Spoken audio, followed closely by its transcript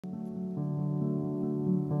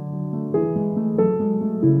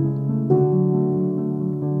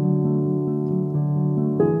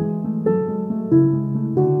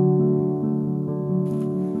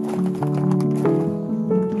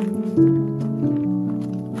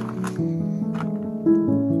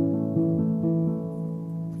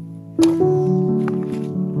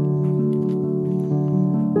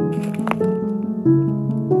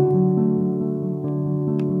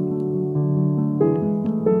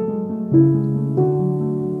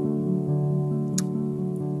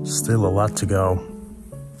Still a lot to go.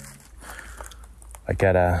 I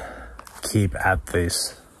gotta keep at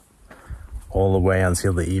this all the way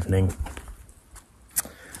until the evening.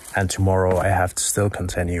 And tomorrow I have to still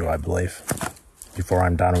continue, I believe, before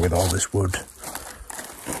I'm done with all this wood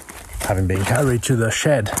having been carried to the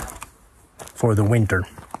shed for the winter.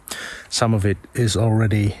 Some of it is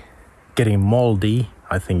already getting moldy.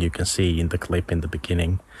 I think you can see in the clip in the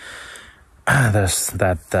beginning. There's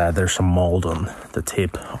some mold on the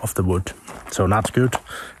tip of the wood. So not good.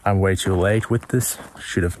 I'm way too late with this.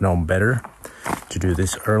 Should have known better to do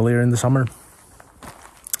this earlier in the summer.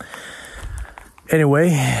 Anyway,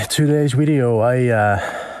 today's video,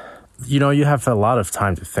 you have a lot of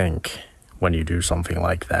time to think when you do something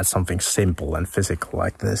like that, something simple and physical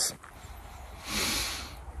like this.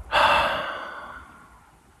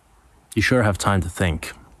 You sure have time to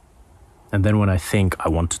think. And then when I think, I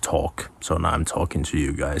want to talk. So now I'm talking to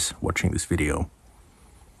you guys watching this video.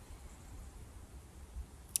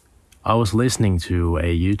 I was listening to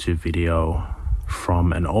a YouTube video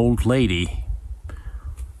from an old lady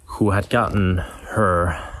who had gotten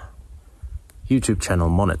her YouTube channel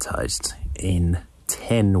monetized in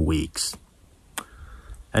 10 weeks.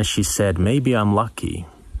 And she said, maybe I'm lucky.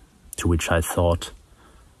 To which I thought,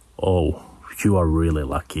 oh, you are really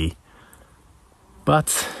lucky.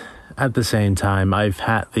 But at the same time, I've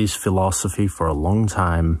had this philosophy for a long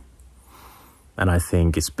time, and I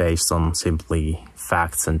think it's based on simply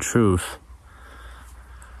facts and truth.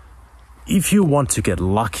 If you want to get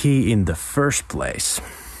lucky in the first place,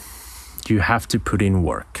 you have to put in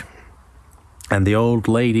work. And the old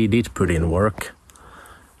lady did put in work.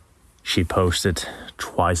 She posted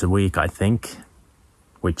twice a week, I think,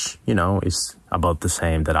 which, is about the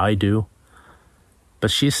same that I do. But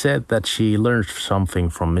she said that she learned something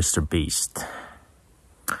from Mr. Beast.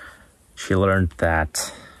 She learned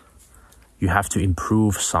that you have to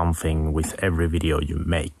improve something with every video you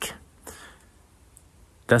make.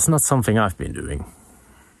 That's not something I've been doing.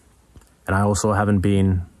 And I also haven't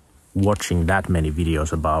been watching that many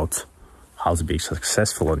videos about how to be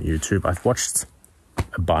successful on YouTube. I've watched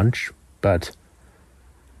a bunch, but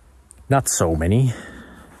not so many.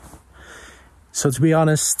 So to be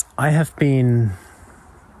honest, I have been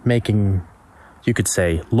making, you could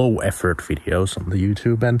say, low effort videos on the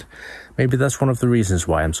YouTube, and maybe that's one of the reasons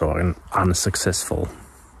why I'm so unsuccessful.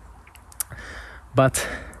 But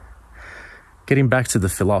getting back to the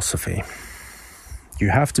philosophy, you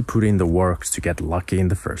have to put in the work to get lucky in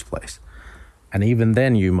the first place. And even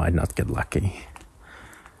then you might not get lucky.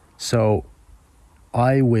 So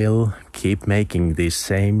I will keep making these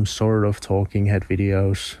same sort of talking head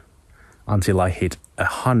videos until I hit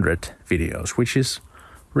 100 videos, which is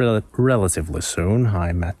relatively soon.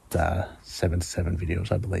 I'm at 77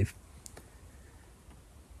 videos, I believe.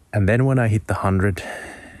 And then when I hit the 100,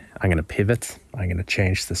 I'm going to pivot. I'm going to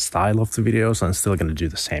change the style of the videos. I'm still going to do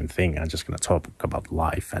the same thing. I'm just going to talk about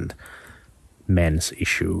life and men's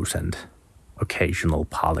issues and occasional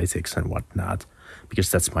politics and whatnot, because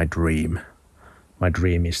that's my dream. My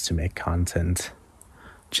dream is to make content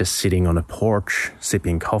just sitting on a porch,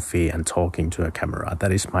 sipping coffee and talking to a camera.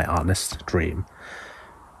 That is my honest dream.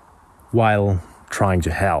 While trying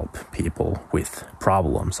to help people with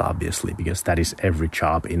problems, obviously, because that is every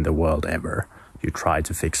job in the world ever. You try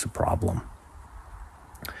to fix a problem.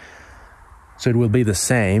 So it will be the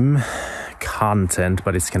same content,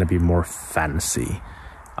 but it's going to be more fancy.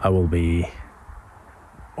 I will be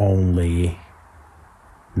only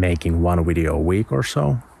making one video a week or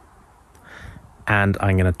so. And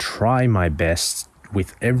I'm going to try my best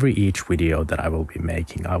with each video that I will be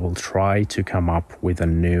making. I will try to come up with a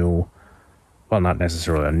new, well, not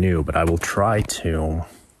necessarily a new, but I will try to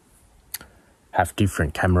have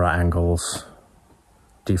different camera angles,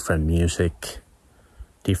 different music,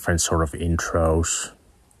 different sort of intros,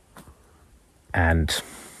 and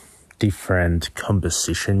different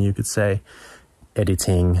composition, you could say.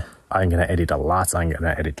 Editing, I'm gonna edit a lot, I'm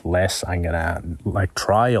gonna edit less, I'm gonna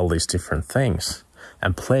try all these different things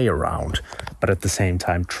and play around, but at the same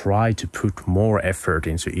time try to put more effort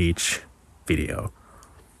into each video.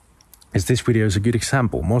 As this video is a good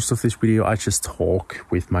example. Most of this video I just talk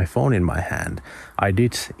with my phone in my hand. I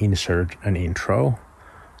did insert an intro,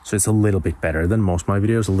 so it's a little bit better than most of my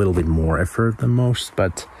videos, a little bit more effort than most,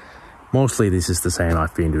 but mostly this is the same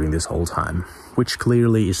I've been doing this whole time, which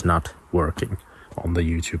clearly is not working on the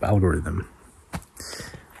YouTube algorithm.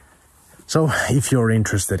 So if you're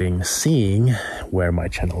interested in seeing where my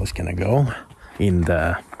channel is gonna go in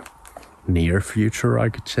the near future, I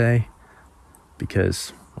could say,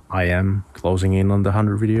 because I am closing in on the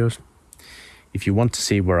 100 videos. If you want to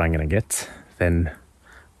see where I'm gonna get, then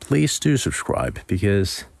please do subscribe,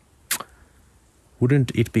 because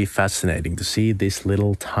Wouldn't it be fascinating to see this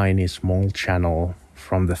little tiny small channel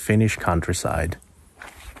from the Finnish countryside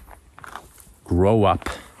grow up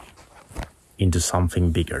into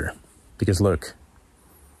something bigger? Because look,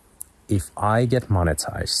 if I get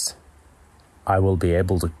monetized, I will be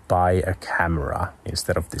able to buy a camera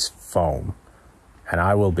instead of this phone, and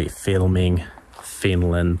I will be filming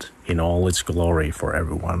Finland in all its glory for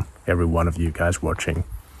everyone, every one of you guys watching.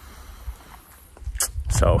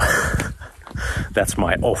 So that's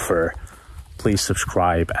my offer. Please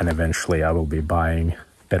subscribe, and eventually I will be buying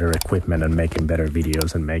better equipment and making better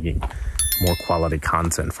videos and making more quality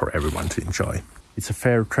content for everyone to enjoy. It's a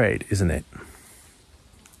fair trade, isn't it?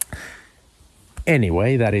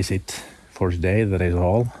 Anyway, that is it for today. That is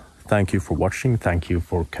all. Thank you for watching. Thank you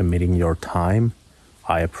for committing your time.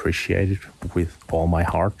 I appreciate it with all my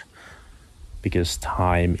heart, because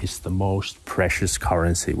time is the most precious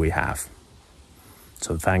currency we have.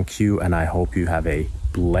 So thank you, and I hope you have a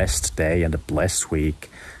blessed day and a blessed week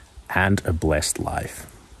and a blessed life.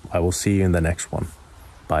 I will see you in the next one.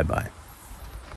 Bye-bye.